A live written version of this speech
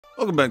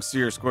Welcome back to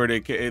Sierra Squared,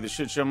 aka the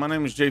Shit Show. My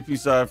name is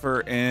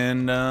jpcypher,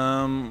 and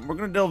we're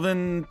gonna delve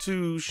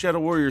into Shadow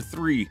Warrior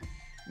 3.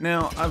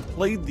 Now, I've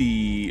played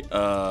the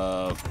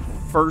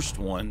first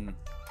one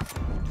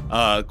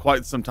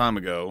quite some time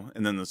ago,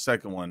 and then the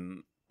second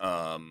one,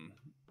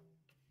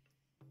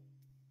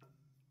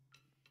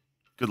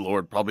 good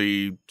lord,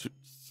 probably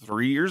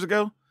 3 years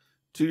ago.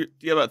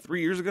 About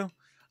 3 years ago.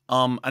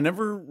 I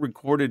never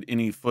recorded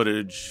any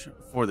footage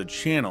for the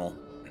channel,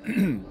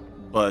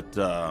 but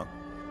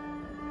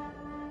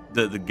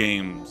the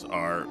games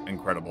are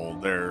incredible.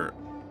 They're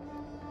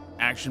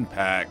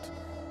action-packed.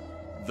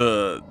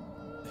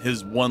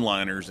 His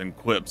one-liners and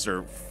quips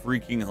are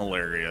freaking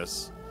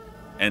hilarious,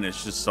 and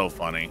it's just so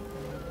funny.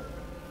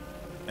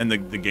 And the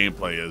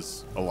gameplay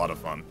is a lot of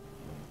fun.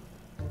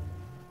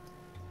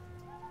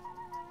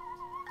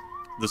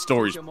 The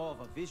story's more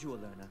of a visual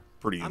learner.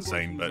 pretty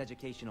insane, but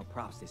educational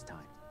props this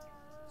time.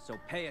 So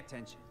pay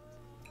attention.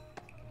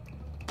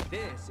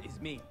 This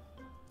is me,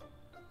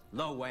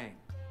 Wang.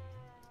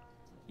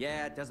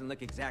 Yeah, it doesn't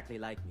look exactly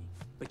like me,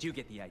 but you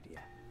get the idea.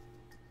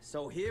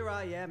 So here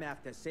I am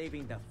after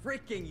saving the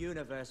freaking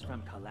universe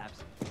from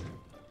collapsing.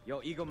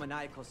 Your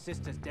egomaniacal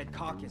sister's dead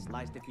carcass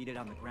lies defeated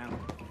on the ground,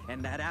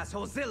 and that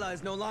asshole Zilla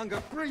is no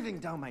longer breathing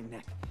down my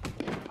neck.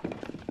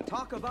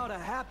 Talk about a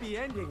happy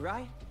ending,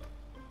 right?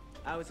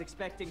 I was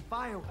expecting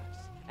fireworks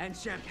and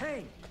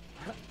champagne.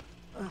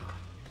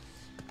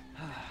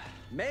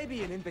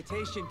 Maybe an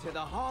invitation to the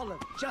Hall of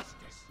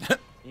Justice.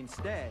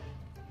 Instead,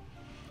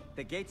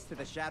 the gates to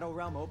the Shadow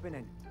Realm open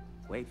and,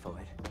 wait for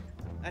it,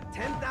 a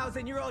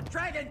 10,000-year-old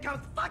dragon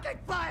comes fucking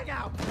flying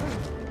out!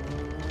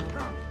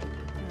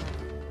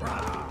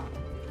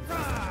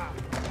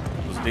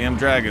 those damn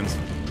dragons.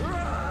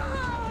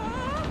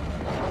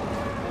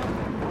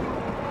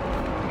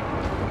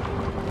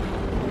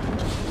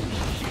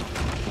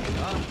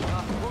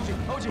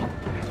 Hoji!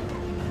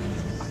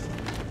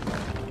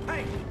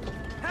 Hey!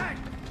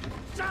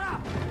 Shut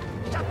up!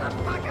 Shut the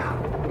fuck up!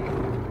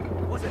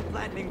 Wasn't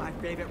flattening my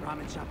favorite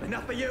ramen shop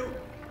enough for you?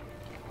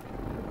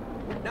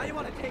 Now you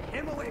want to take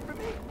him away from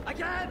me?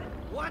 Again?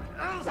 What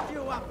else do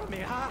you want from me,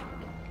 huh?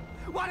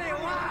 What do you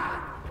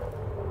want?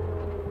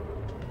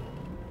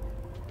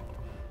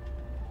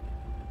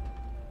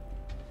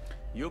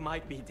 You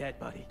might be dead,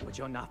 buddy, but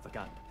you're not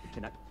forgotten.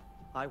 And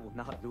I will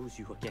not lose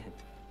you again.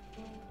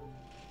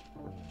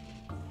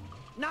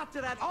 Not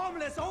to that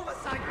armless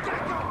oversight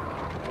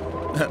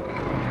gecko!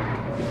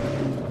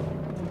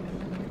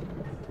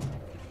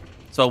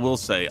 So I will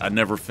say, I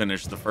never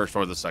finished the first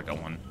or the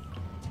second one.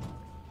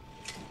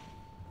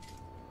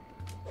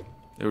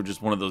 They were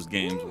just one of those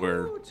games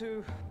where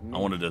I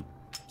wanted to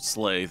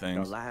slay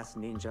things. The last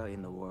ninja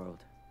in the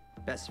world.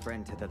 Best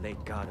friend to the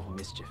late god of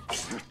mischief.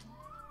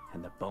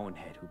 And the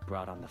bonehead who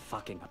brought on the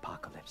fucking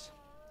apocalypse.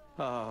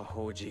 Oh,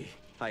 Hoji.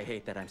 I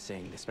hate that I'm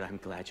saying this, but I'm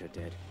glad you're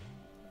dead.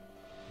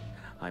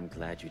 I'm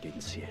glad you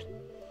didn't see it.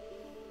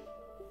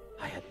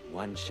 I had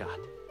one shot.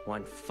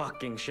 One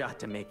fucking shot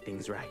to make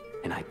things right.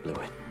 And I blew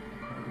it.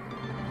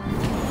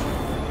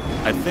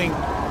 I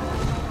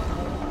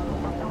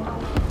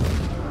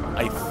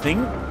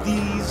think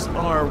these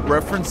are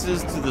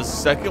references to the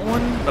second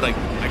one, but I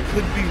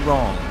could be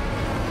wrong.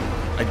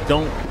 I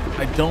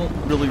don't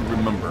really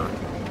remember.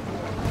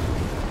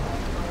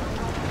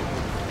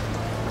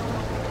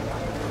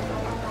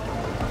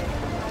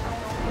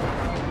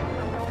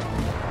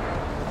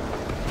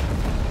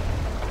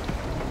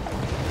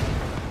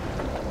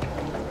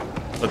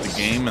 But the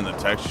game and the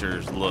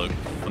textures look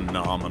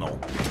phenomenal.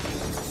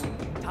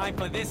 Time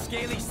for this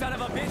scaly son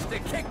of a bitch to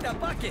kick the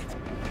bucket!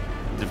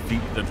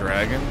 Defeat the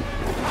dragon?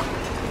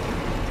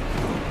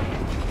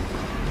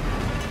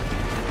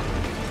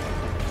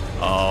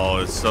 Oh,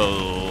 it's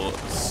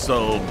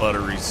so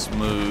buttery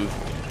smooth.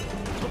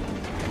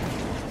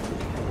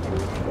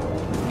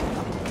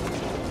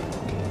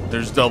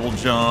 There's double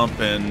jump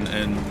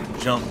and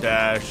jump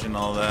dash and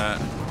all that.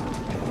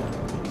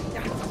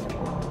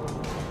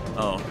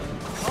 Oh.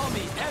 Call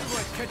me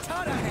Edward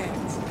Katana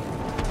Hands!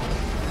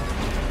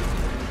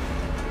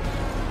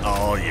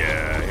 Oh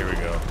yeah, here we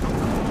go.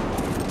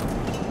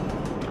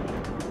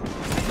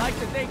 I'd like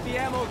to thank the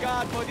ammo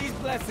god for these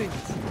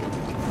blessings.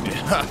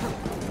 Yeah.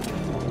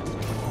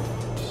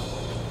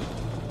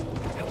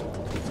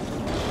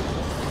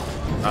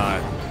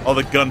 Oh,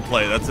 the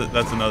gunplay. That's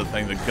another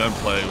thing. The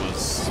gunplay was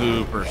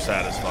super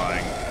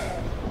satisfying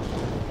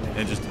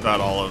in just about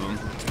all of them.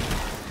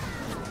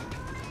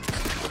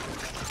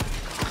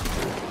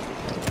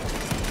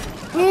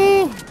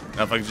 Woo!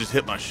 Now if I could just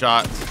hit my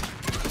shots.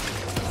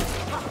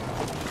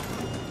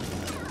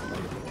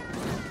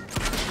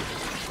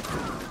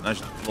 Nice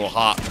little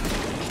hop.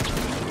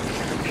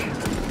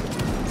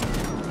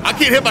 I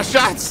can't hit my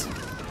shots.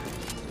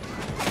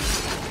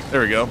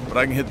 There we go. But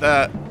I can hit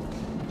that.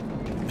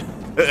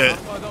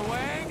 For the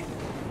Wang,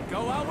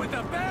 go out with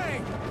a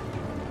bang.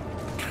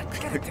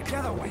 Get it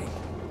together, Wang.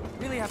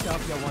 Really have to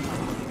up your one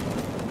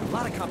line. A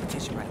lot of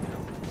competition right now.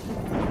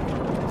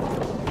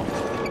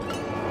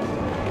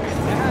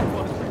 That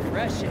was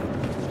refreshing.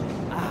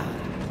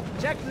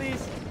 Check,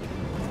 please.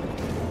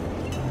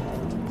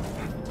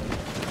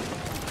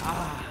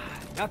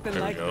 Nothing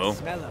There we like go. the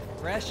smell of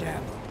fresh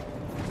ammo.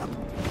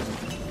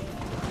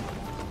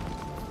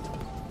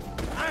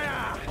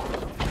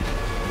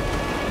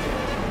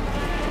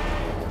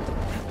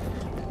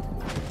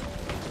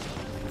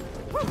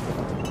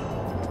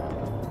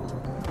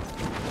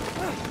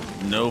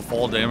 No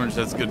fall damage.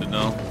 That's good to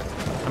know.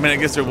 I mean, I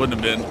guess there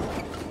wouldn't have been.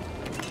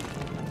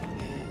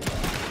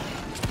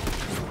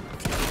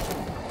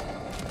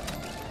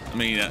 I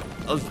mean, I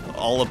was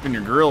all up in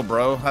your grill,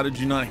 bro. How did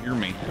you not hear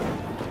me?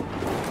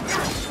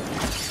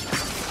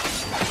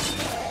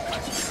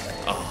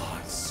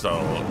 Oh, so.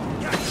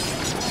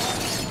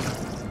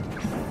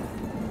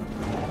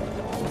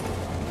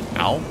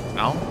 Ow,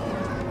 ow.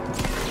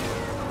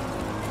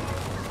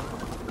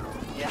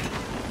 Yeah.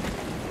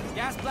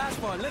 Gas blast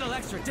for a little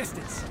extra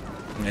distance.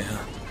 Yeah.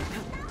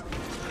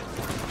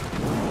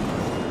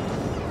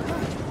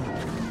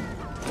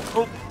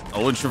 Oh, I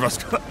wasn't sure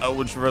if I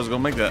was gonna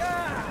make that.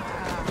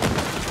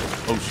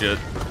 Oh shit.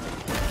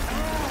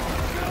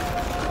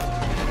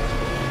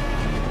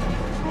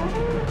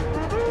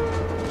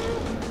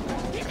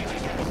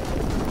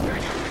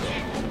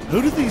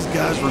 Who do these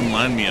guys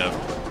remind me of?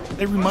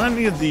 They remind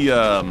me of the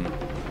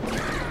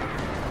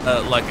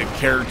like a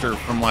character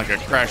from like a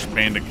Crash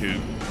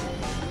Bandicoot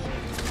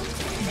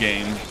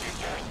game.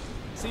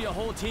 See a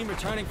whole team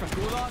returning from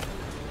Gulag?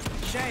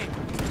 Shame.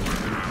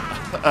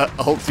 A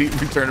whole team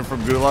returning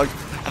from Gulag.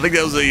 I think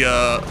that was a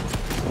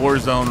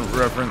Warzone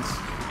reference.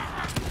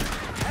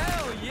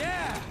 Hell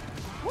yeah!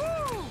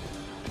 Woo!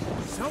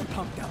 So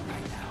pumped up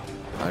right now.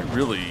 I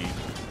really.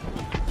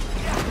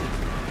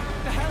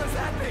 The hell is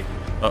that thing?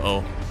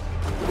 Uh-oh.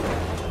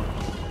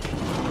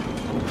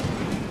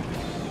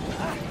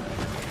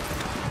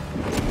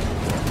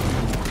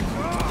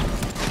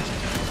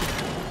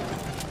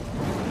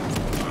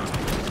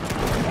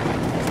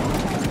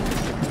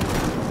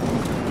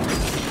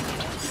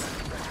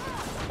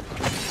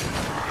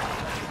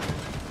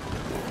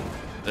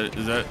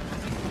 Is that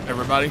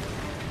everybody?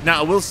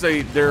 Now, I will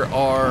say there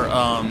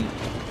are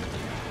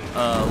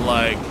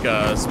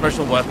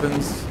special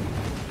weapons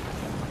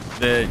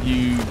that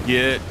you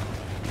get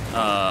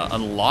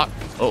unlocked.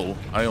 Oh,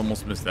 I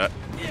almost missed that.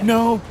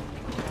 No,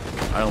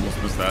 I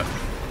almost missed that.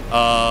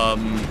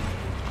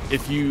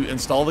 If you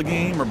install the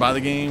game or buy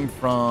the game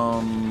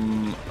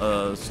from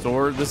a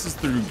store, this is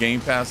through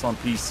Game Pass on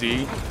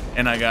PC,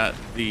 and I got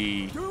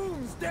the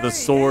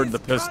sword, the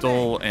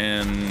pistol,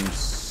 and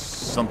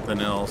something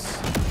else.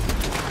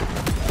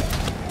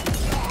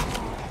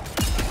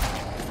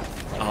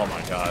 Oh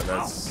my god,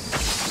 that's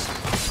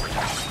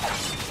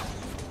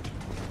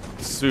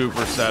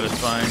super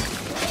satisfying.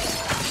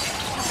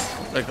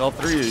 Like all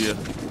three of you.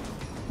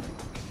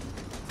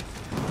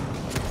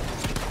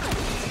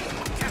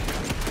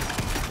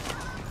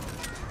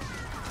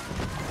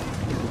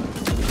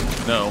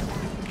 No.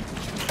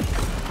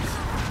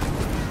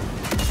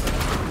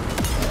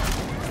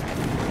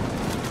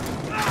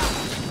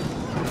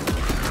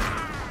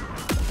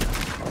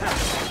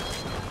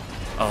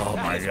 Oh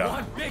my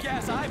god. One big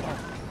ass eyeball.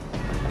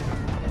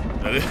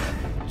 That is,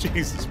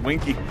 Jesus,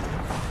 Winky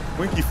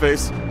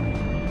face. Shit!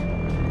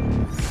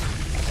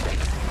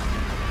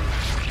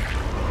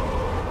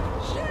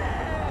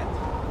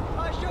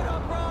 I should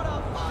have brought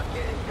a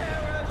fucking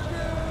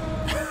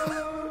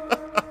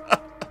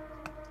parachute.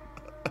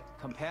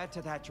 Compared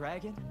to that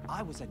dragon,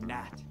 I was a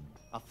gnat,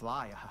 a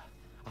fly,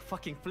 a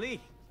fucking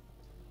flea.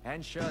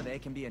 And sure, they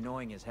can be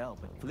annoying as hell,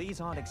 but fleas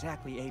aren't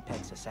exactly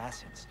apex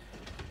assassins.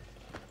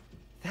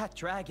 That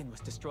dragon was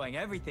destroying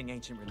everything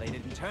ancient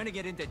related and turning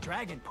it into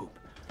dragon poop.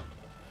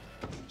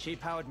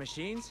 Cheap-powered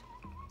machines?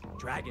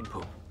 Dragon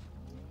poop.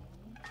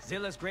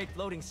 Zilla's great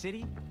floating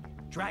city?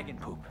 Dragon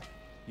poop.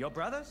 Your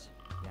brothers?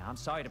 Yeah, I'm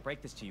sorry to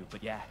break this to you,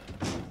 but yeah.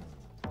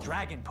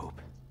 Dragon poop.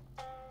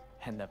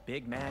 And the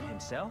big man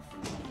himself?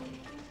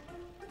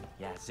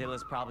 Yeah,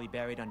 Zilla's probably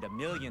buried under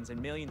millions and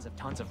millions of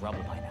tons of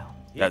rubble by now.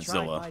 That's He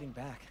tried Zilla. fighting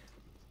back.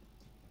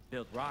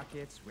 Built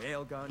rockets,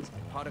 railguns,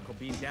 particle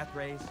beam death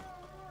rays.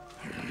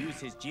 Used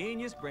his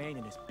genius brain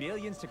and his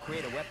billions to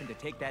create a weapon to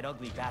take that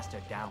ugly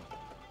bastard down.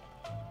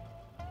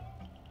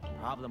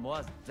 Problem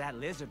was, that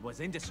lizard was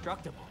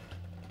indestructible.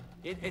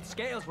 Its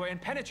scales were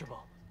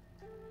impenetrable.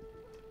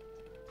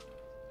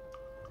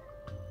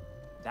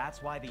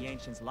 That's why the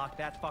ancients locked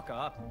that fucker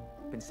up,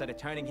 instead of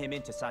turning him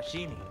into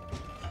sashimi.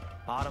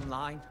 Bottom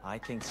line, I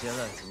think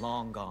Zilla is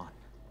long gone.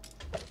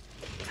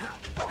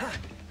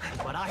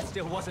 But I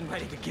still wasn't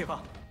ready to give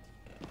up.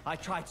 I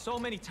tried so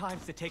many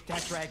times to take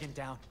that dragon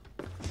down.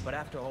 But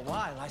after a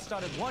while, I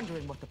started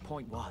wondering what the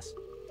point was.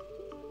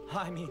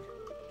 I mean,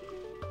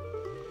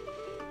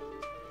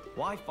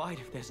 why fight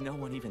if there's no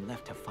one even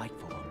left to fight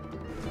for?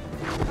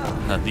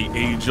 The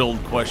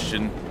age-old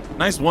question.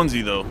 Nice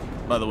onesie, though,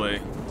 by the way.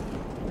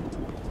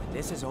 When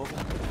this is over,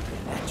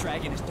 that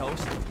dragon is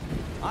toast.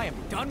 I am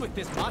done with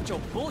this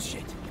macho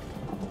bullshit.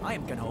 I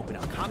am gonna open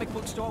a comic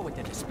book store with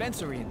a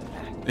dispensary in the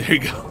back. There you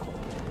go.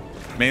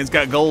 Man's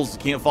got goals.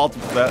 Can't fault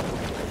him for that.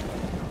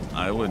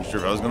 I wasn't sure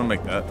if I was going to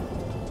make that.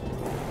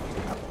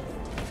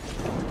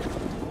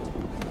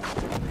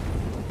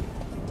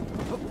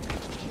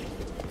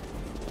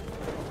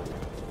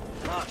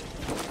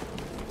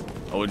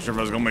 I wasn't sure if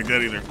I was gonna make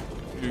that either.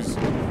 Jeez.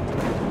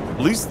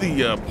 At least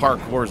the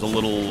parkour is a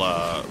little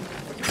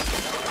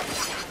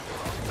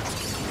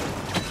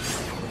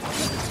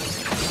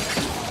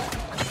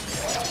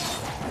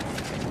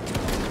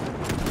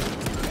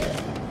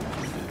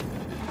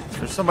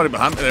there's somebody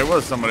behind me. There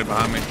was somebody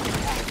behind me.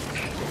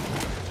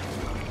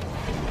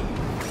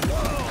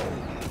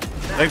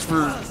 Thanks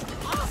for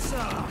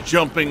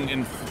jumping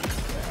in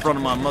front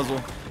of my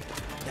muzzle.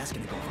 That's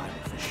gonna go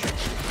viral for sure.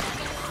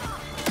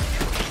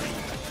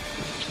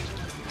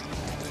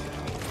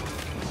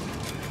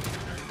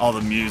 All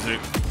the music.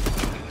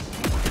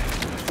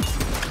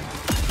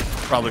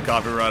 Probably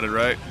copyrighted,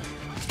 right?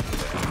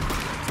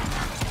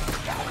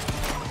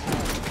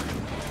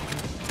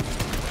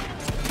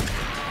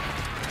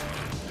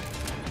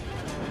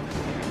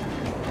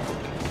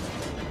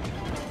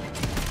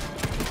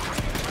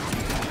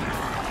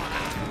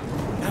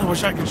 I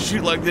wish I could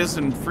shoot like this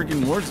in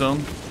freaking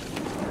Warzone.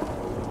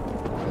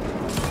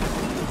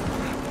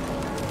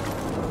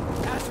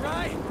 That's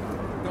right.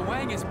 The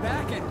Wang is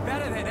back and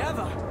better than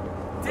ever.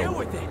 Deal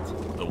with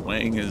it. The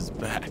Wang is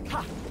back.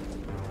 Ha.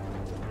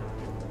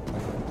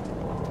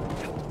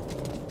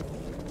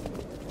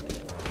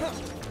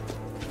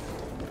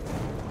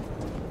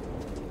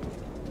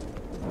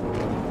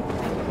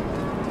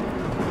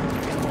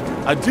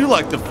 I do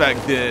like the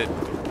fact that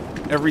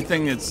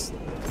everything that's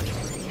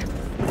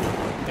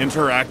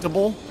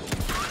interactable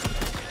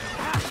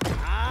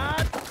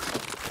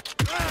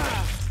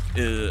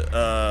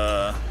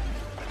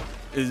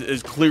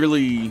is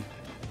clearly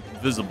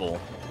visible,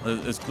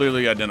 is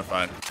clearly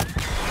identified.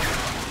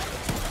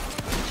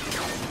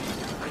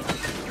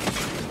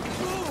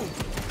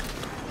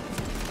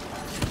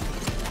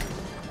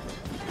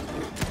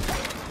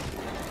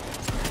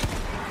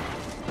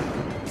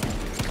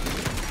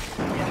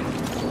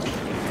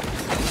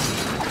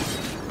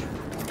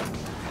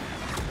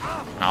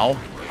 Ow.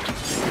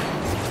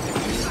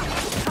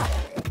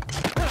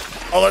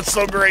 Oh, that's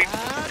so great.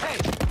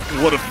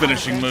 What a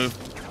finishing move.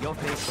 Your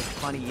face was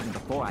funny even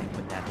before I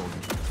put that hold in.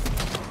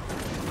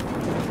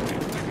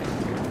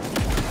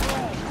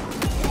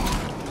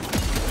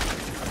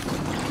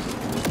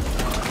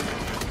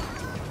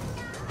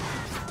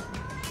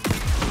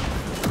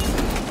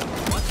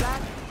 What's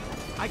that?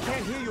 I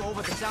can't hear you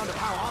over the sound of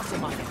how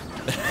awesome I am.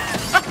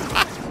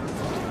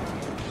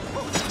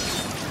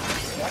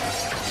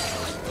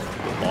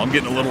 Oh, I'm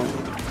getting a little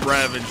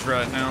ravaged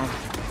right now.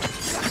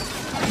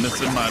 I'm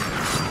missing my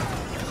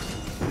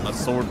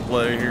sword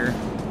play here.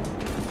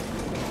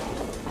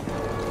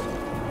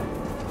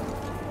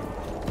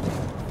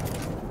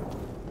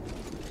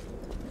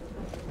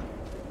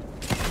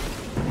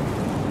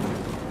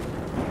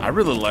 I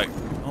really like,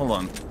 hold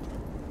on.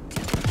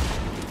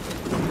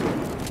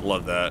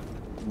 Love that.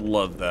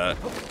 Love that.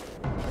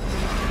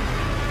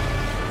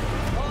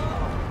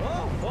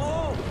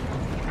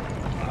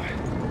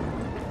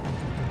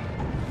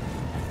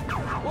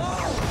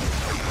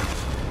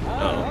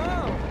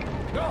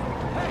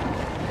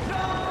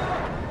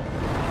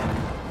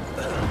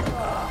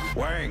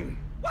 Wang,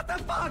 What the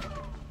fuck?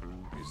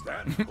 is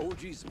that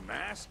OG's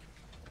mask?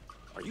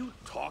 Are you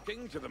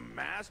talking to the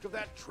mask of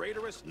that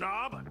traitorous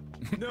knob?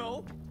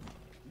 No.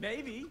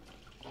 Maybe.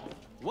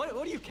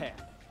 What do you care?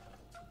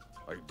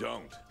 I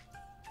don't.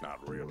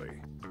 Not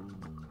really.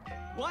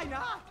 Why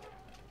not?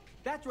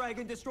 That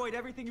dragon destroyed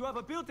everything you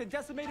ever built and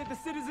decimated the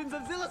citizens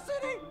of Zilla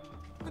City!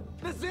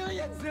 The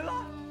Zillions,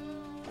 Zilla!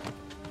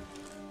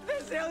 The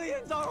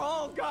Zillions are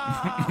all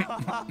gone!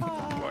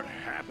 What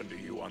happened to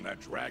you on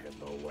that dragon,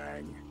 though,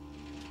 Wang?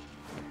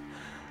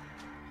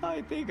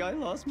 I think I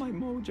lost my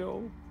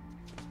mojo.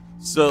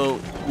 So,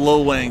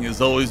 Lo Wang has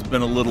always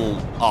been a little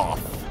off.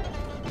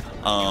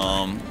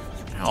 Ow.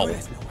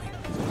 There's no way.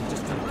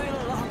 Just a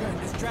little longer and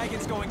this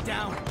dragon's going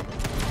down.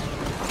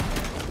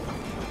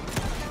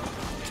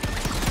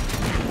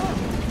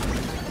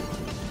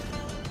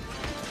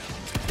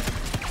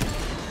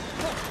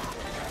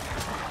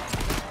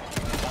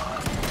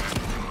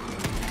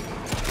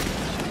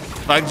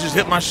 If I could just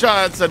hit my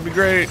shots, that'd be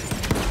great.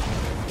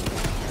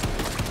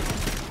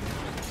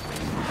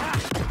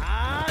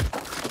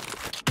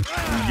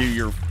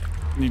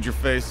 Need your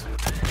face.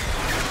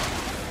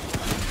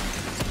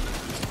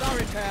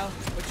 Sorry, pal,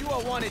 but you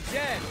are wanted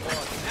dead or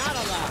not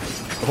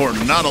alive. Or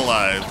not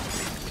alive.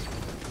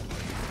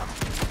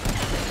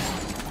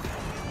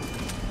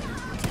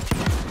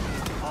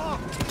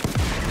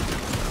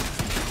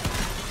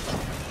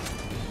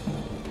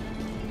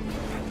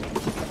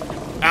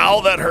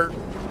 Ow, that hurt.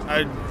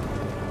 I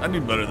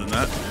knew better than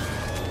that.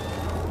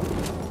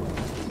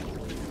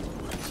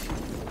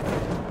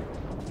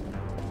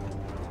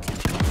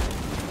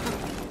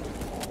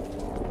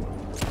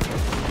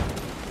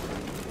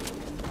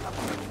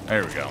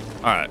 There we go.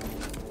 All right.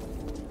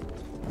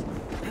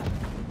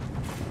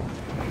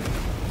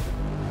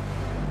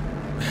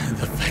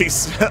 The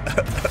face. That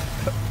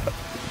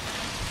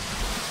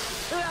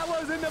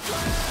wasn't the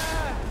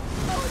plan!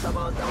 I was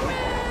supposed to win!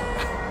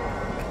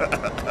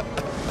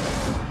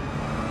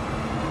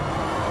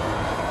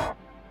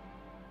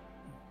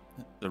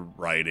 The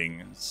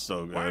writing is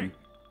so good. Wang,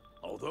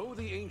 Although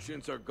the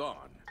ancients are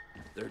gone,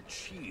 their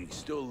chi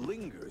still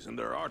lingers in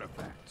their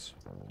artifacts.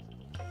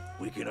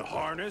 We can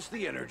harness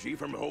the energy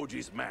from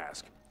Hoji's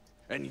mask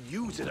and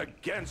use it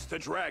against the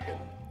dragon.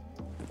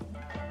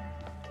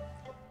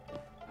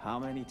 How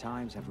many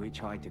times have we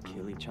tried to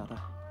kill each other?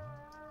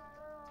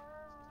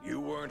 You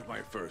weren't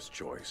my first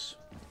choice,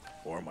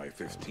 or my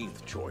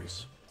 15th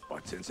choice.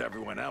 But since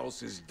everyone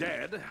else is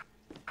dead,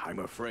 I'm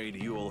afraid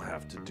you'll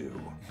have to do.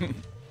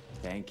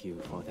 Thank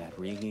you for that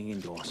ringing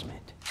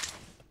endorsement.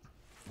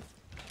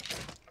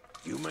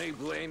 You may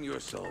blame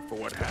yourself for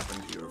what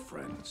happened to your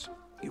friends.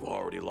 You've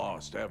already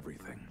lost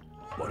everything.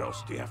 What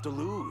else do you have to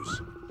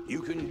lose?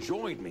 You can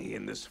join me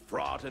in this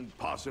fraught and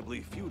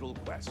possibly futile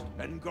quest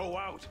and go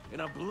out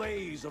in a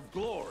blaze of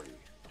glory.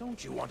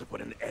 Don't you want to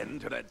put an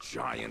end to that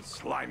giant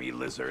slimy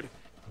lizard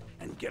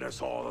and get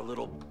us all a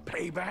little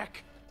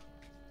payback?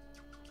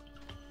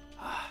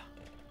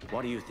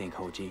 What do you think,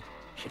 Hoji?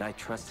 Should I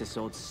trust this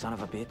old son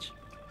of a bitch?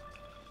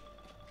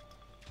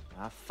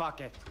 Ah,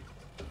 fuck it.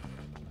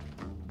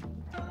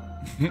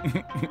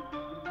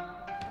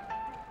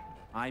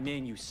 I'm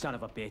in, you son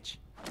of a bitch.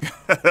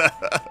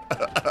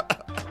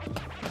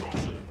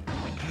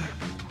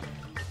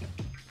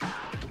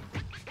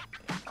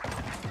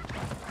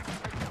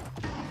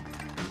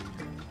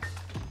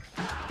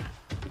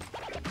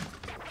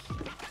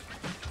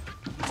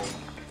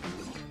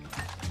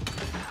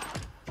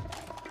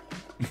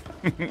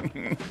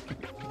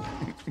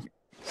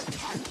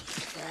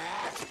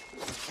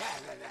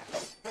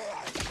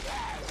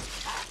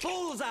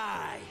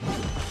 Bullseye!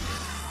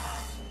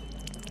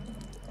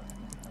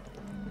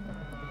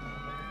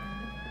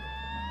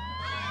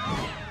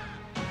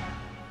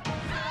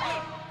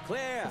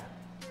 Clear!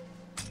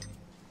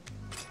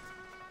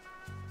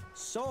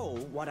 So,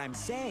 what I'm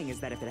saying is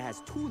that if it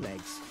has 2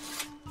 legs,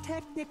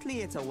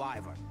 technically it's a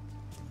wyvern,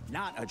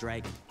 not a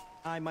dragon.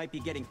 I might be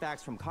getting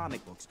facts from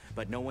comic books,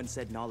 but no one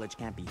said knowledge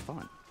can't be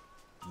fun.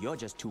 You're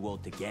just too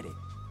old to get it.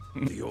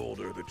 The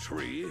older the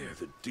tree,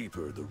 the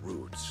deeper the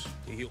roots.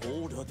 The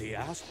older the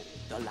asshole,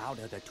 the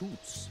louder the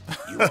toots.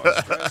 You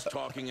are stress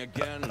talking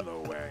again,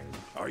 Lo Wang.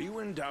 Are you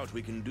in doubt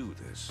we can do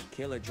this?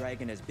 Kill a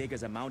dragon as big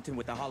as a mountain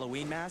with a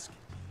Halloween mask?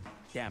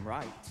 Damn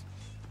right.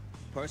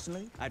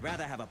 Personally, I'd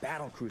rather have a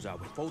battle cruiser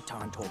with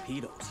photon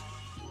torpedoes.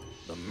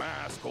 The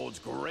mask holds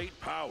great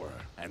power,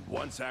 and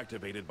once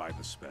activated by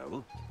the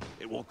spell,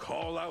 it will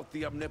call out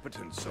the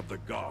omnipotence of the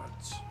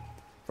gods.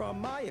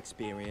 From my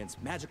experience,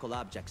 magical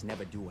objects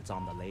never do what's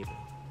on the label.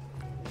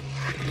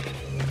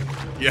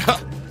 Yeah.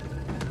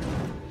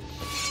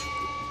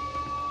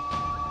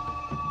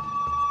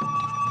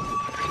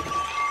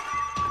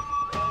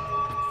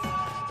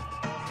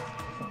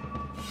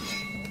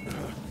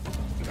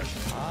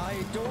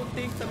 I don't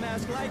think the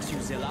mask likes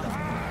you, Zilla.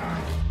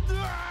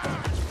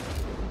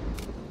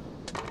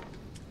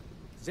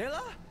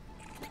 Zilla?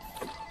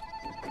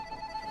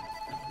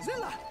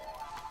 Zilla!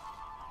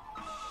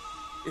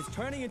 Is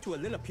turning into a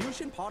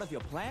Lilliputian part of your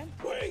plan?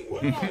 Wang,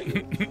 where are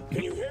you?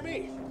 Can you hear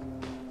me?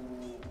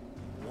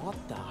 What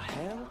the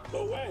hell?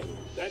 Lo Wang,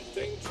 that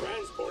thing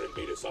transported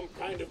me to some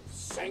kind of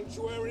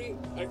sanctuary,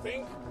 I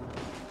think.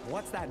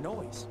 What's that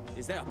noise?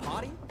 Is there a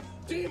party?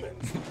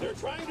 Demons! They're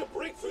trying to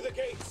break through the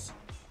gates!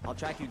 I'll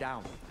track you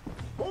down.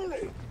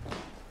 Hurry!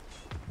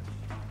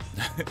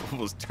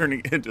 Was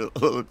turning into a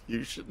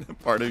Lilliputian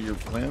part of your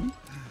plan?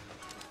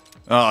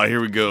 Oh,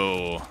 here we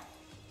go.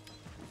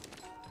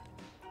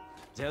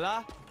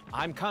 Zilla,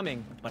 I'm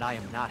coming, but I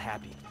am not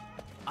happy.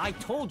 I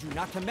told you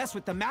not to mess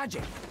with the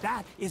magic.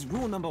 That is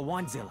rule number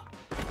 1, Zilla.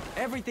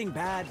 Everything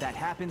bad that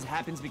happens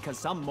because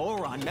some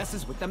moron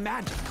messes with the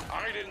magic.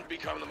 I didn't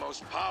become the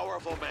most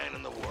powerful man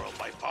in the world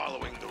by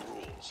following the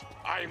rules.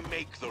 I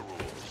make the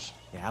rules.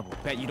 Yeah, I will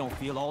bet you don't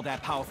feel all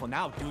that powerful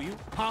now, do you?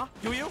 Huh?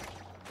 Do you?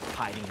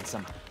 Hiding in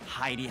some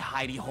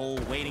hidey hole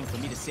waiting for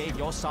me to save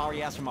your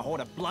sorry ass from a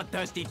horde of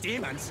bloodthirsty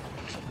demons.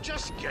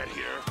 Just get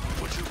here,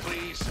 would you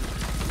please?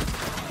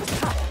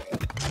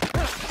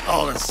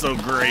 Oh, that's so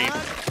great.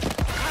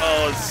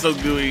 Oh, it's so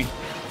gooey.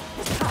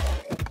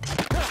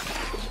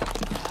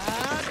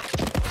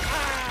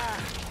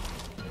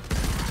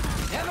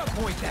 Never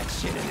point that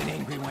shit at an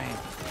angry Wang.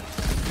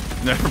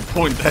 Never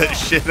point that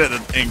shit at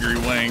an angry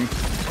Wang.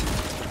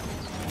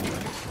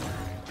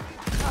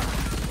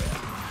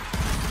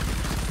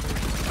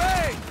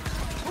 Hey!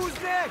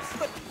 Who's next?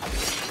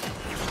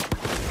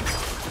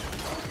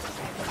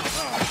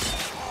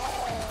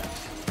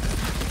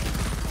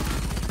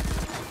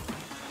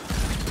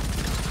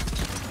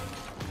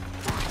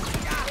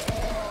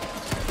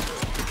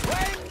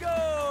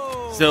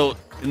 So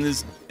in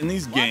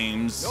these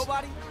games,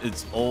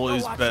 it's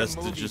always best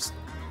to just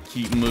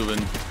keep moving.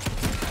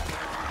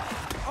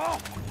 Oh.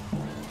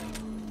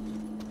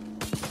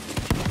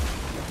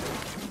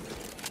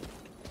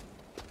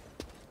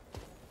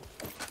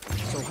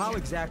 So how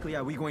exactly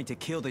are we going to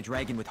kill the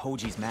dragon with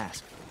Hoji's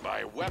mask?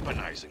 By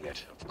weaponizing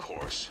it, of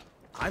course.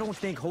 I don't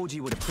think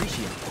Hoji would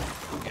appreciate it.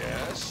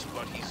 Yes,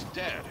 but he's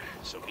dead,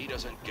 so he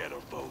doesn't get a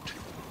vote.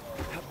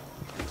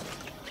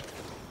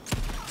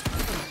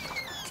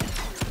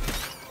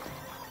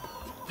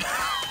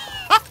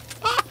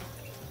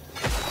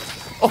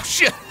 Oh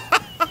shit!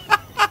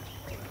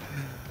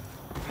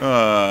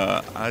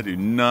 I do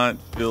not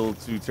feel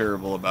too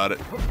terrible about it.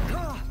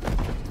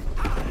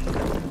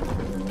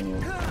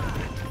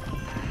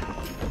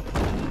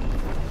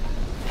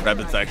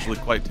 Rabbit's actually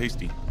quite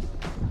tasty.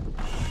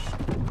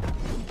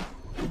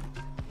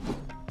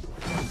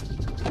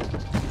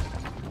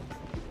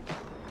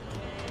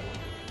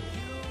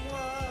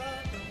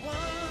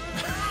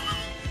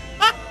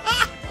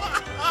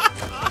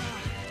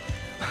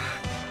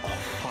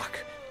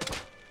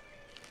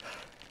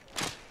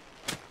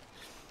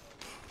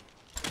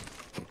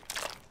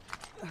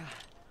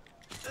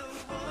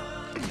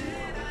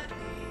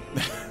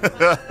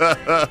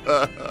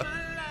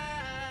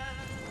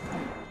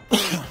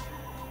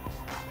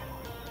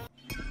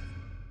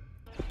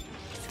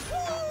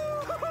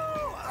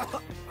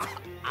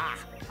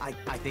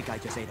 I think I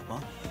just ate a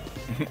bug.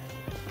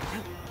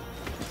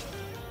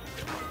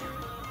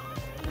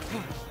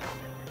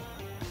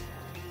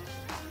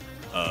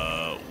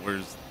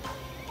 Where's...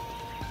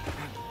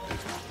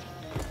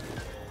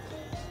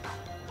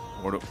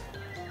 Where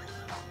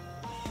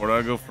do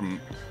I go from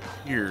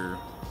here?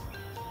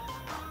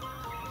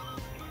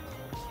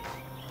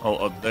 Oh,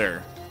 up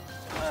there.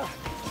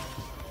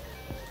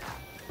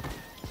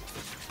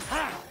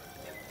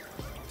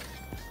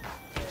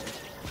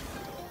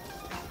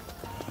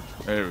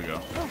 There we go.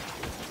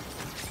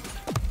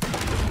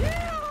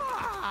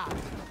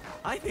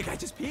 I think I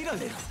just peed a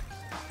little.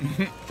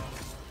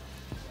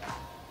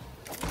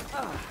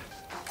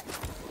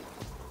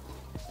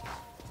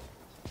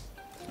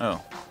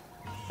 Oh.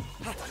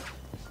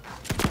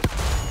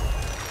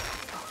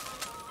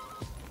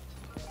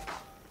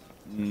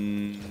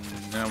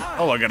 Now,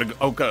 oh, I gotta go.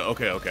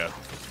 Okay.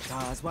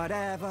 Does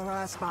whatever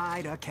a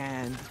spider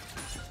can.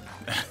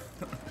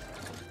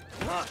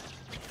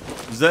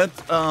 Is that,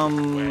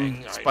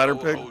 Wang, Spider I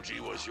know Pig? Hoji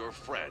was your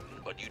friend,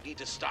 but you need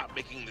to stop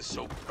making this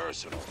so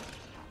personal.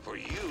 For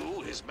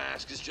you, his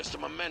mask is just a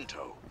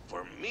memento.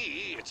 For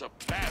me, it's a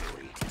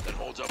battery that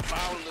holds a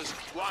boundless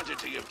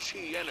quantity of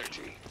chi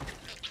energy.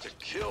 To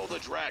kill the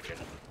dragon,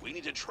 we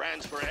need to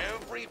transfer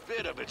every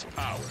bit of its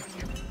power.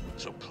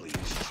 So please,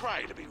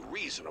 try to be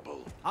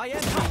reasonable. I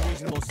am being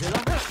reasonable,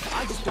 Zilla.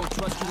 I just don't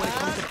trust you when it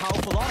comes to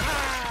powerful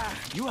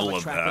art. You have a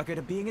track record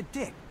of being a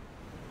dick.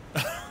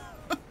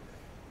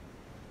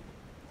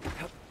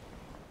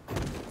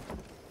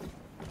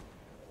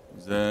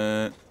 Is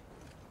that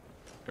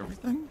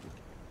everything?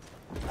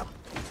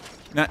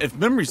 Now, if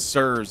memory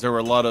serves, there were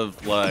a lot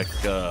of like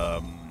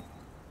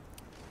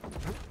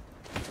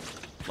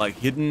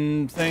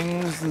hidden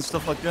things and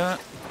stuff like that.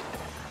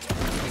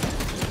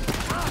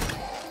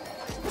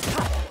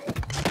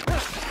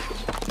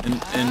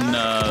 In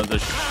the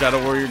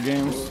Shadow Warrior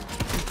games.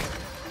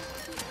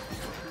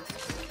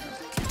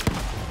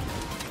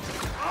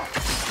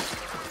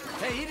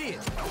 Hey, idiot!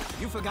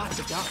 You forgot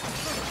to duck.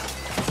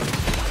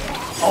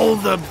 All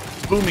the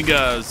boomy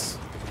guys.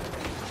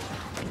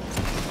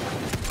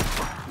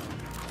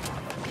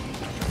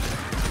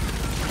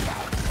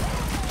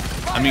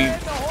 I mean,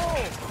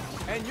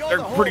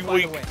 they're pretty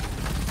weak.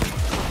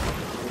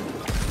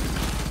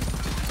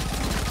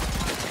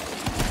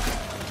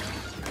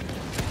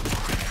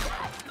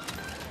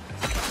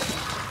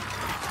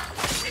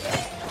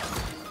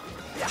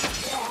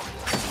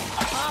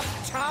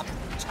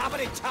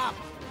 Choppity-chop!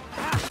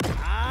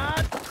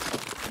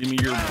 Give me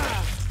your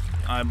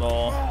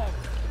eyeball.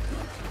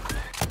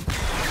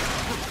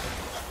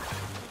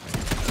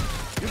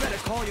 You better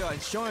call your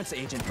insurance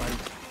agent, buddy.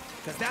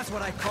 Because that's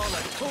what I call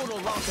a total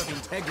loss of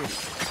integrity.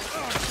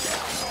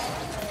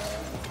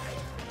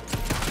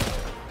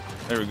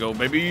 There we go,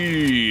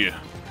 baby.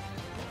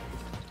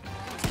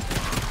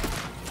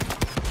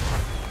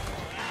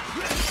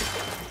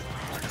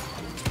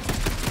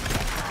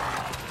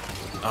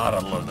 God, I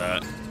love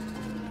that.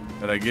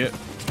 Did I get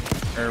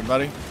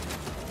everybody?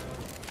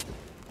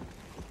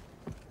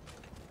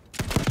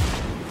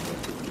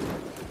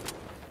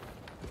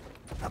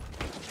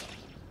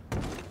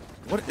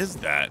 What is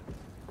that?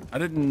 I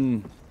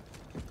didn't...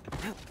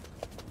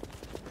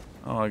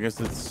 Oh, I guess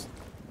it's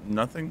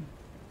nothing.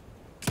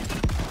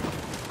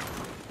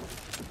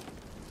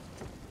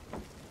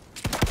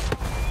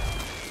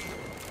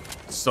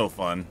 So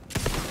fun.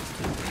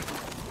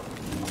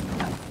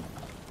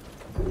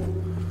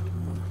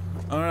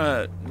 All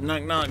right,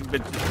 knock knock,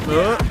 bitch.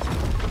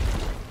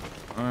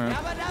 All right.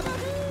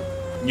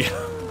 Yeah.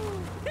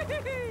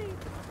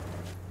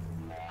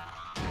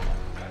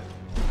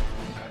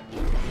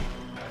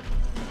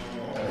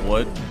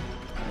 What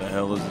the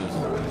hell is this?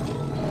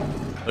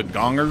 The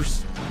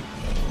gongers?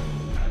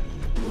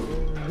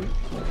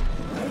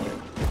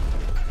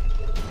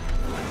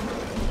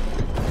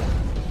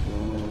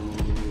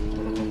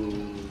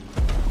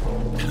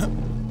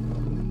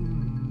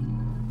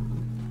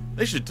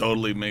 They should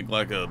totally make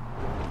like a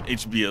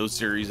HBO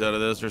series out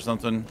of this or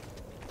something.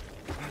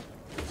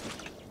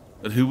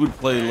 But who would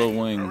play Lil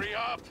Wang? Hurry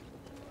up!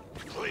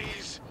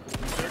 Please!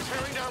 They're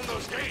tearing down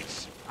those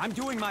gates! I'm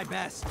doing my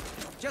best.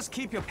 Just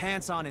keep your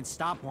pants on and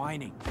stop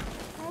whining.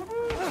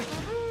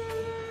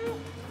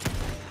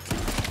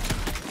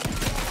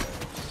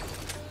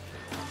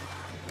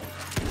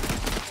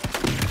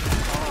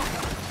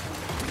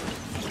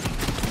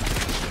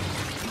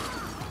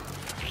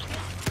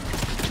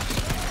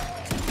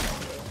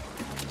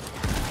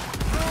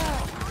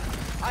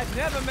 I've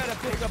never met a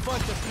bigger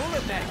bunch of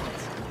bullet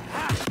magnets.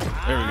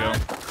 There we go.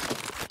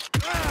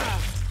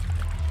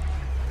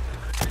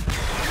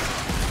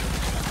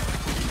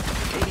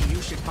 Maybe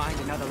you should find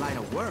another line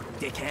of work,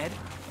 dickhead.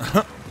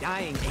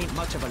 Dying ain't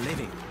much of a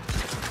living.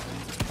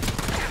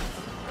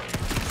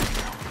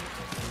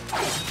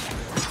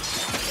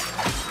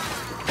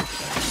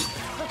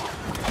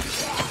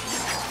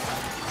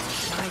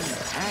 Shiny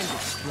and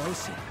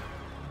explosive.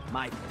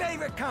 My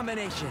favorite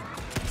combination.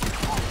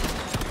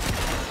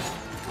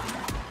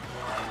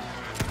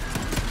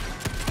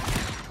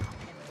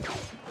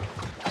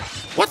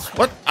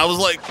 What? I was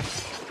like,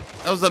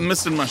 I was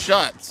missing my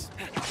shots.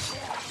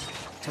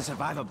 To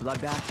survive a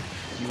bloodbath,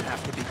 you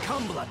have to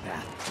become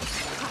bloodbath.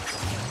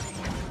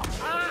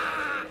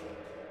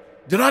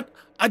 Did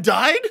I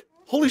died?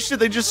 Holy shit,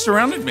 they just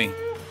surrounded me.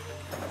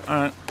 All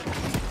right.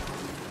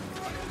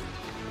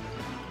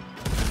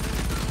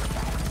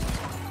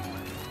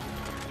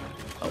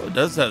 Oh, it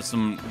does have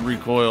some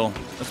recoil.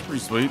 That's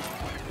pretty sweet.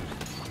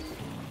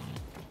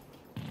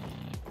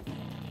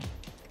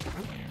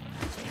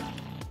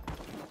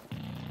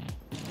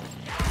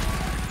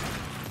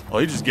 Oh,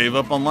 he just gave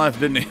up on life,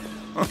 didn't he?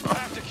 You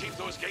have to keep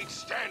those gates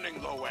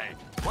standing, Lo Wang.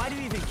 Why do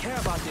you even care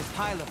about this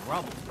pile of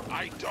rubble?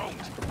 I don't.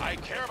 I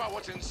care about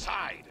what's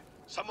inside.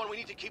 Someone we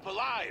need to keep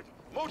alive.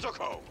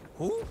 Motoko.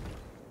 Who?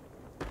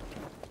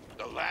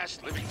 The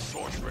last living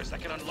sorceress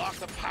that can unlock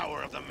the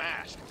power of the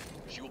mask.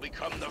 She will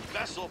become the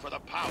vessel for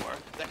the power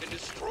that can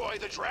destroy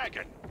the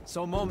dragon.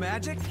 So more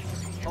magic?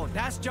 Oh,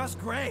 that's just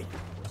great.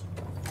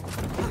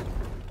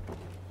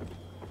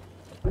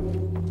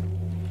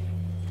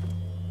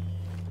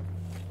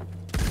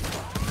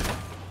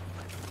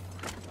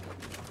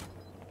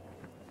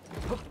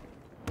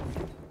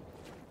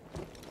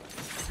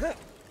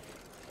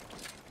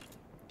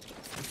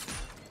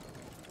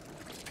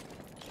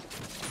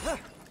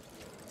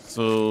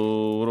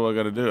 So what do I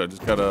gotta do? I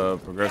just gotta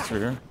progress through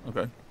here?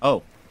 Okay.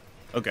 Oh,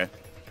 okay.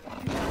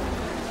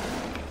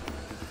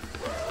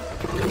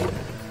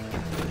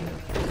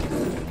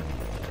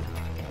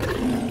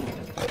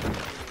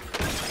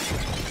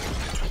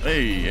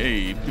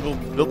 Hey, people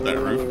built that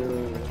roof.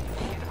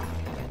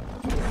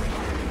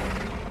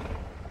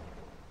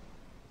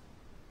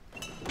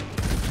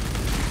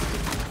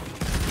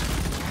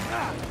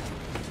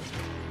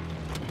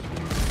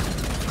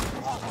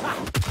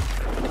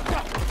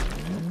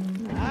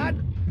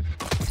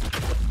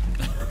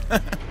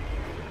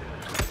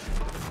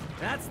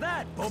 That's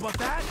that, Boba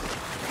Fett.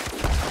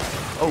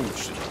 Oh,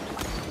 shit.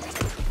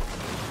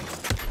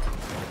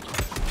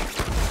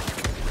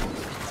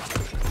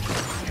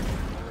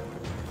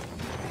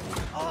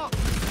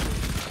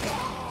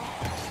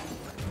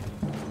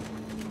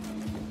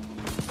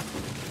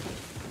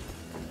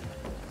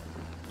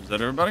 Is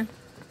that everybody?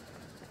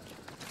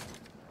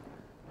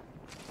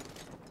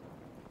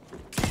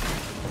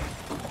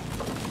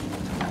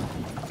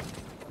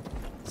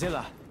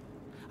 Zilla,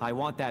 I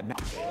want that.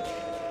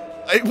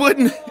 It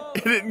wouldn't.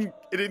 It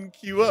didn't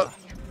queue up.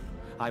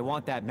 I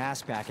want that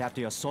mask back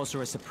after your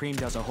Sorcerer Supreme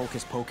does a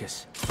hocus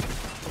pocus.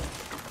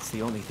 It's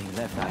the only thing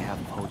left I have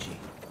of Hoji.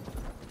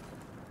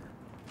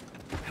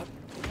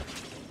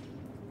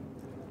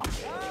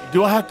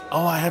 Do I have to?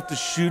 Oh, I have to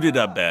shoot it,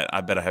 I bet.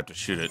 I bet I have to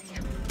shoot it.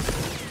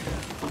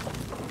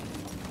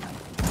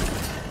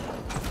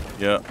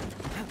 Yep.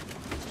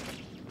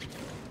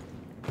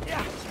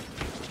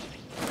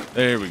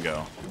 There we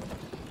go.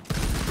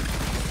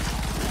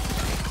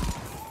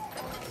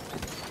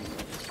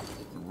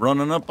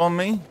 Running up on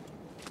me.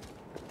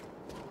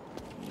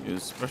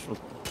 Use special.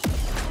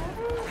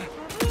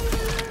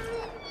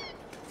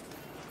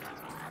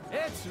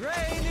 It's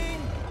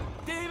raining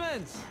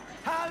demons!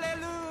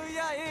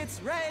 Hallelujah! It's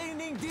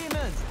raining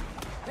demons!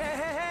 Hey,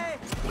 hey, hey!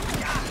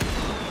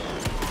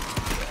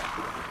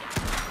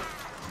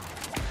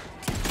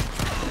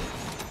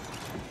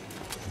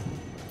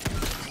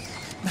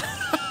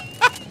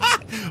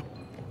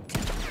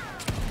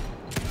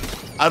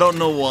 I don't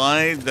know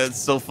why that's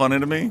so funny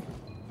to me.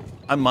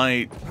 I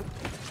might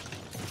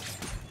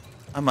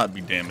be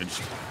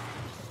damaged.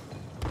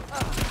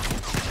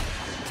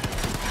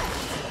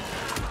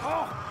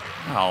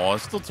 Oh, I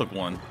still took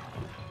one.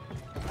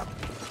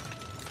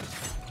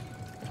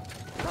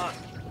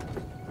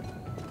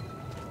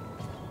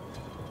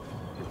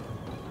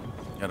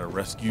 Gotta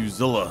rescue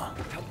Zilla.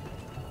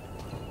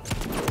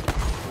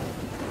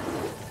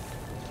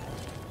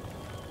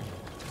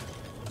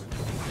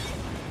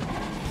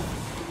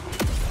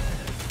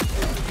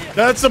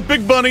 That's a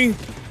big bunny.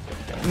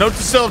 Note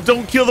to self,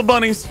 don't kill the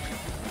bunnies.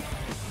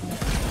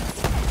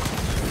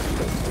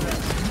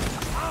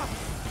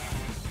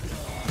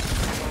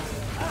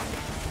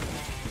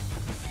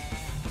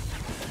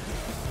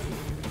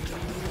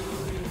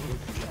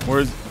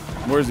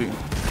 Where is he?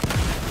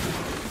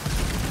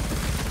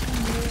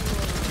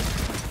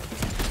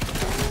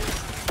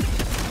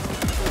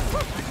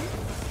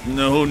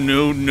 No.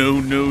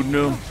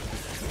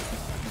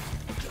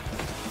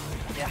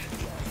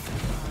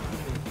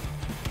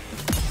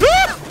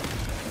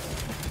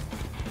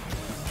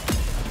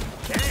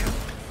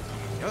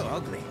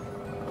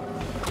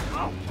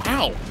 Ow.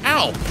 Ow!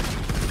 Ow!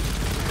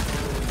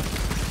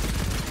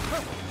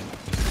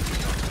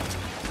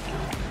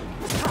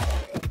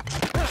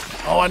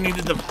 Oh, I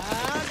needed the...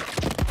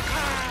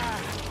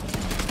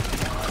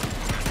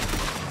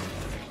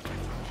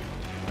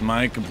 Am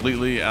I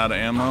completely out of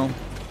ammo?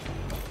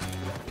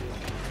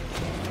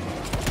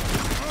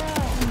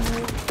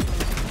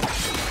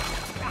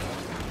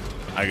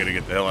 I gotta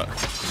get the hell out.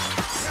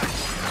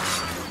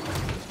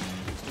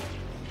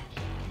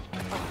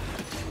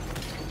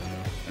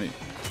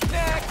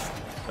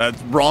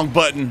 That's wrong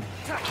button.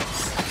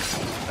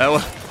 That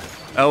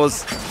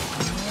was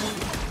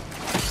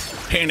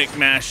panic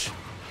mash.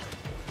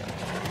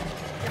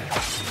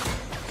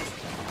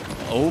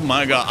 Oh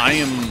my god,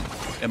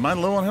 am I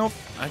low on health?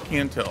 I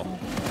can't tell.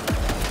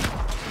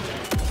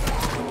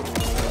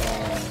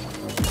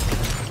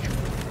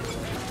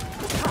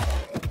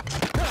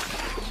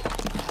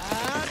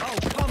 Oh,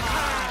 come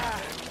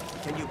on!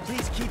 Can you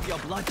please keep your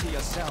blood to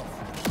yourself?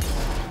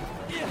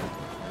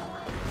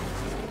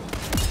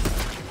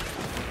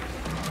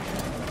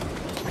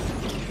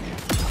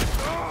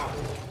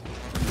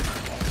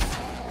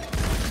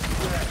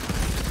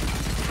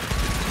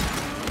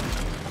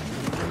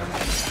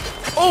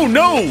 Oh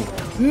no!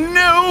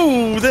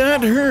 No,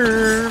 that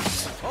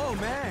hurts. Oh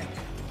man,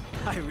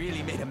 I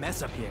really made a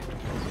mess up here.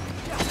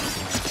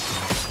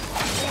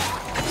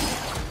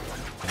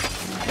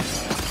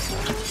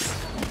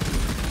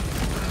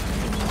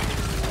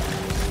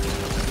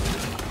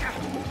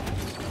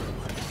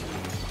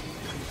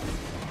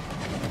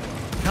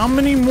 How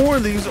many more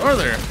of these are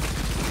there?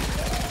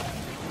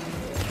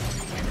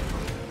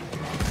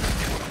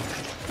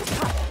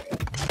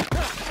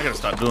 I gotta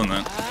stop doing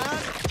that.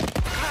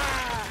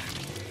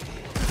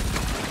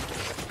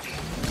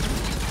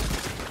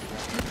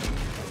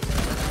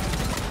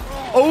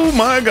 Oh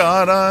my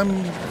god,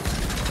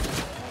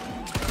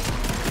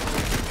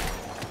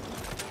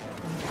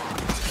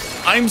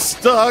 I'm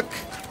stuck.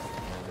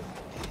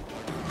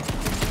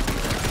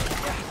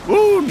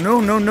 Whoa, no,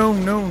 no, no,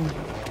 no.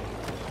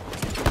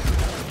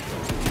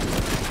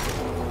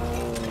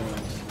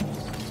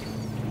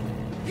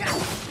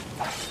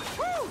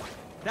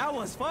 That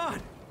was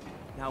fun.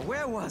 Now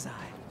where was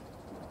I?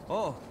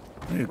 Oh,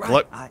 I need to right.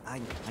 collect. I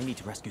need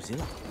to rescue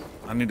Zilla.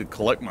 I need to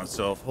collect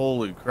myself.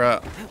 Holy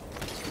crap.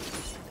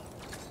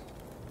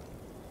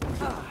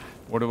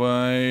 Where do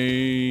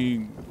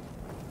I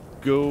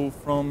go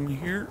from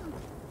here?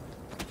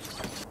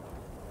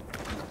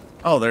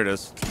 Oh, there it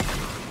is.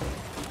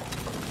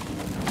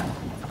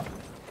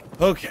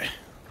 Okay.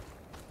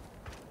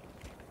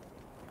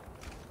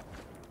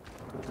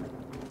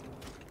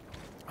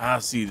 I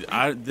see.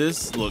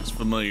 This looks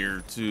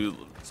familiar to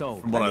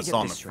from what I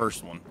saw in the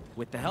first one.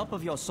 With the help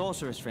of your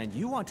sorceress friend,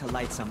 you want to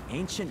light some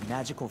ancient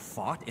magical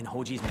fart in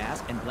Hoji's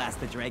mask and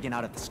blast the dragon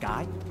out of the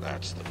sky?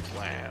 That's the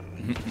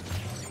plan.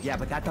 Yeah,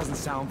 but that doesn't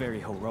sound very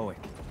heroic.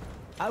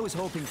 I was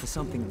hoping for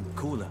something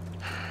cooler.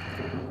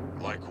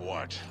 Like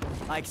what?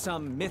 Like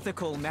some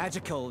mythical,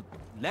 magical,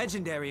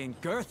 legendary,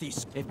 and girthy.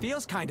 It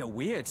feels kind of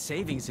weird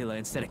saving Zilla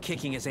instead of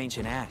kicking his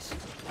ancient ass.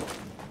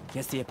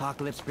 Guess the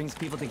apocalypse brings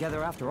people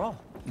together after all.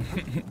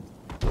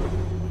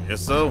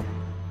 Guess so.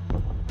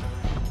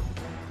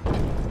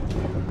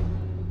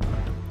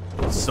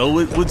 So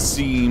it would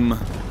seem.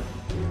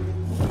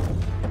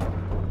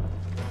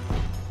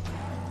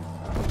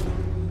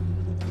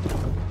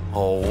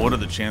 Oh, what are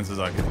the chances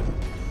I could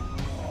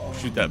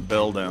shoot that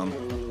bell down?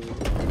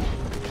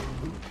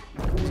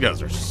 These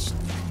guys are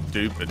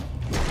stupid.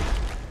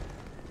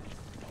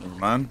 Never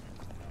mind.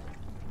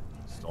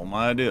 Stole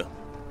my idea.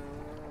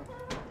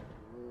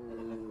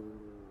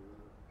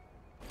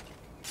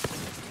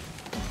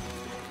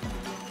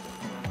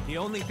 The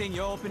only thing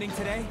you're opening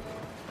today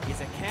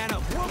is a can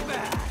of whoop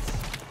ass.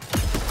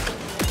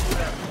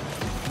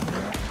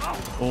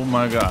 Oh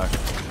my gosh.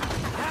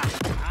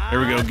 Here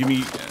we go. Give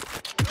me.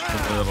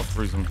 Hopefully that'll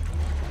freeze him.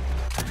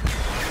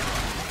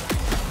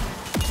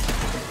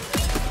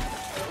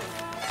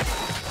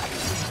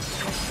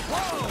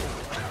 Whoa!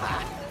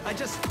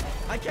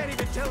 I can't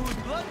even tell whose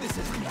blood this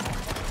is.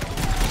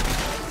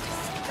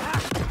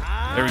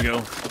 There we go.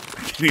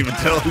 I can't even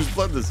tell whose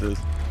blood this is.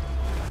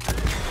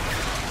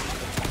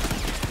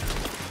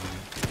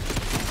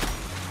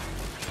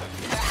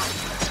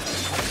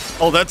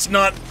 Oh, that's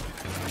not.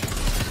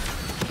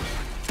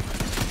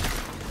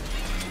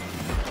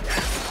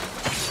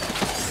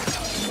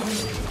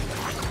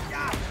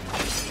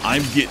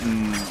 I'm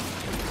getting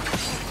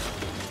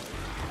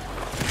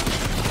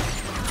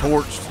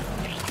torched.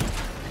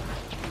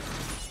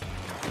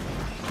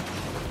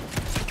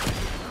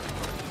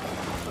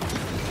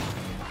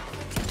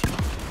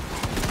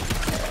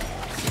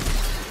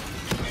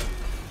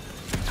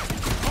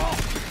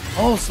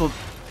 Oh, so.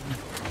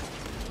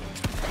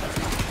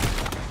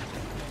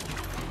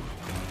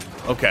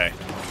 Okay.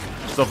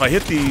 So if I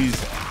hit these.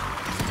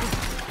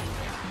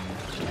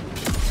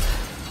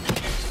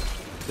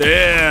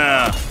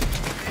 Yeah.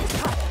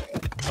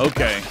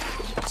 Okay.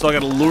 So I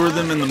gotta lure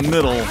them in the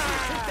middle. It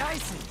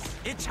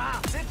dices, it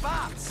chops, it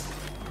bops.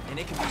 And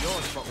it can be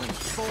yours, but with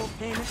full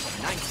payment of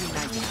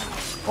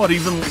 $19.99. Oh, it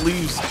even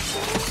leaves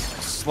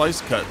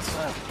slice cuts.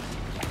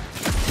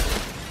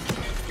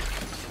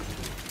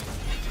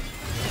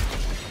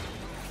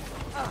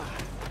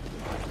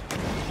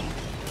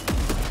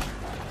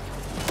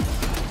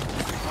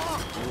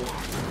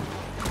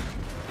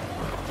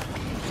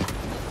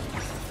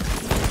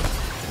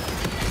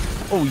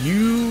 Oh,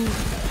 you...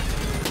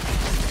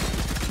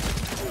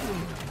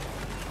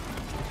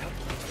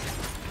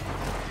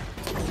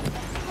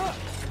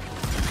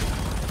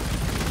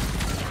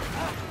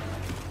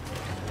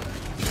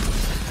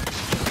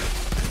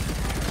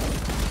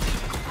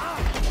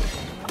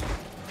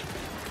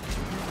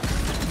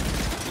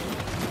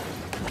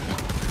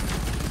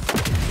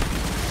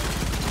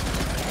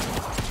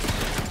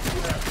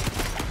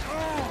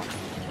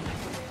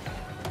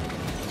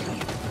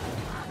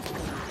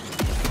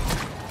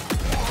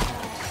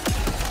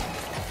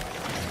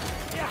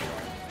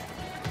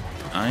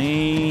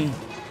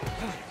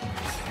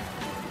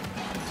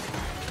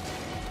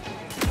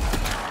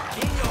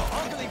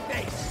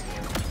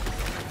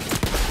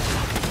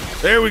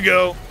 There we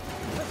go.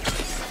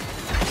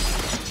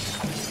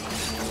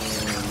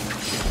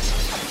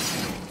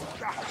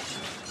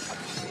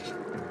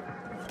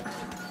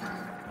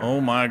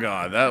 Oh my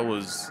God, that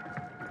was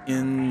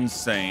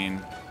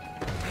insane.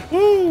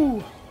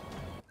 Woo!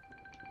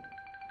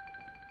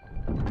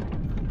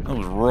 That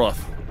was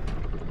rough.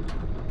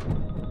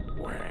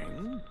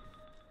 Wang?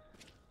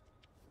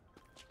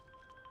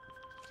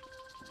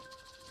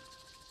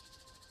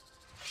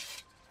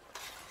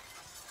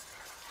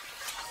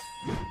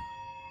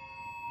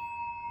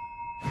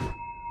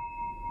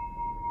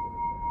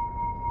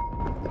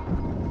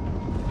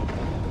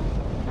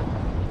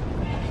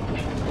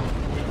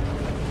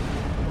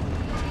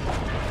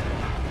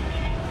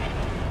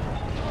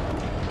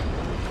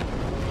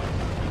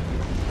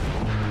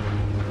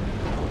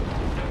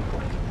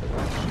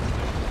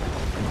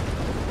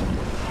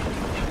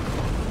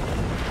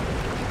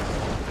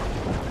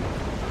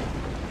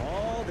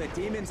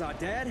 Demons are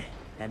dead,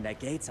 and the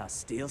gates are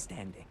still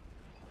standing.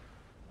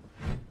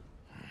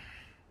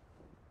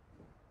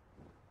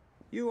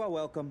 You are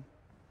welcome.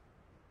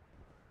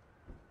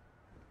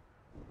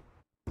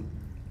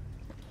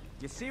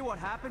 You see what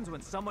happens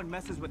when someone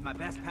messes with my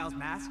best pal's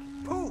mask?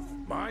 Poof!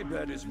 My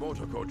bet is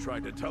Motoko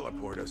tried to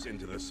teleport us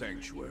into the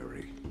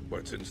sanctuary.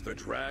 But since the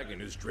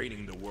dragon is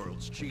draining the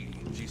world's chi,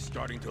 she's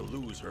starting to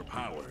lose her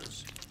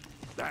powers.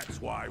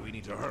 That's why we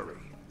need to hurry.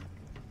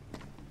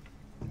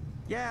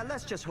 Yeah,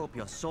 let's just hope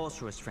your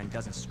sorceress friend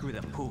doesn't screw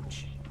the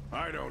pooch.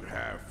 I don't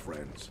have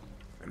friends.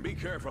 And be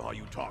careful how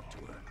you talk to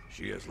her.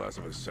 She has less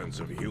of a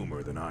sense of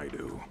humor than I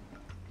do.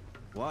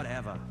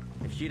 Whatever.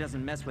 If she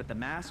doesn't mess with the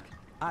mask,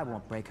 I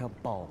won't break her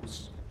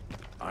balls.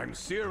 I'm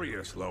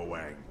serious, Lo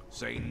Wang.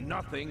 Say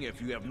nothing if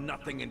you have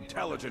nothing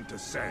intelligent to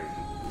say.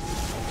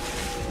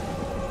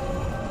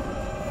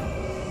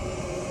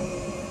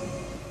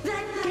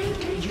 That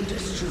gate you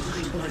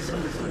destroyed was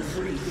over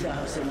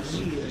 3,000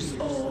 years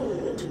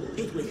old.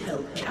 It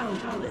withheld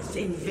countless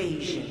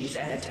invasions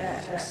and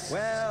attacks.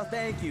 Well,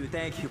 thank you,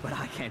 but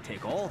I can't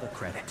take all the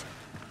credit.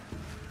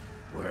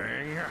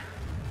 Wang?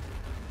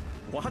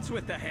 What's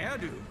with the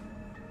hairdo?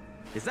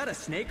 Is that a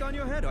snake on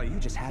your head, or are you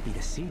just happy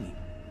to see me?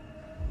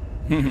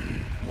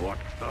 What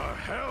the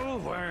hell,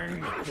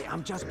 Wang? Hey,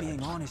 I'm just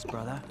being honest,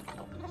 brother.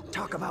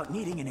 Talk about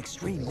needing an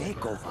extreme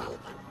makeover.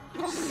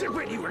 Zip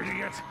it, you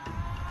idiot!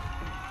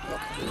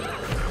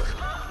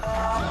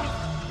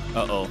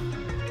 Uh-oh.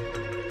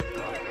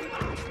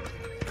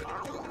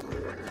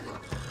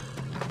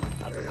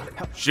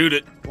 Shoot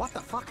it. What the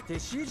fuck?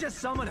 Did she just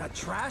summon a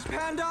trash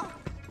panda?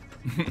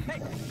 Hey!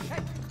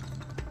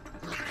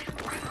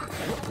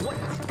 What?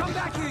 Come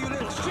back here, you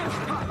little shit!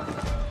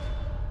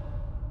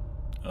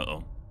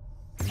 Uh-oh.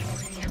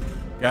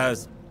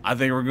 Guys, I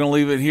think we're going to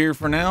leave it here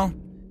for now.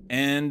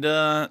 And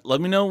let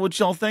me know what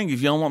y'all think.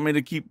 If y'all want me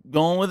to keep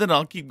going with it,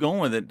 I'll keep going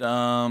with it.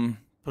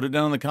 Put it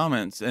down in the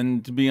comments.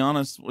 And to be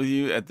honest with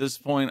you, at this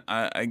point,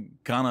 I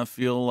kind of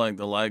feel like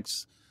the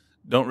likes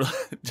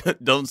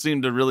don't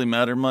seem to really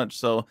matter much.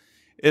 So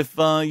if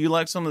you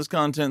like some of this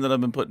content that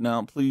I've been putting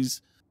out,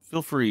 please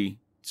feel free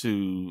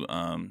to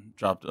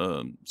drop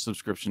a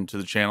subscription to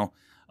the channel.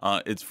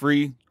 It's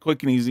free,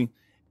 quick and easy,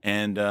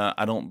 and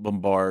I don't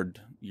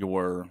bombard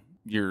your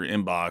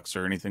inbox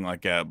or anything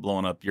like that,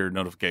 blowing up your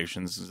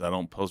notifications, as I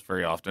don't post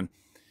very often.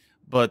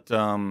 But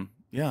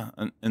yeah,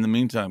 in the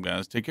meantime,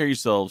 guys, take care of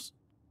yourselves,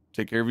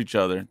 take care of each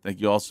other.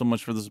 Thank you all so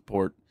much for the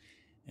support,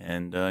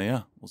 and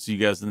yeah, we'll see you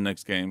guys in the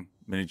next game.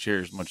 Many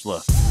cheers, much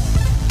love.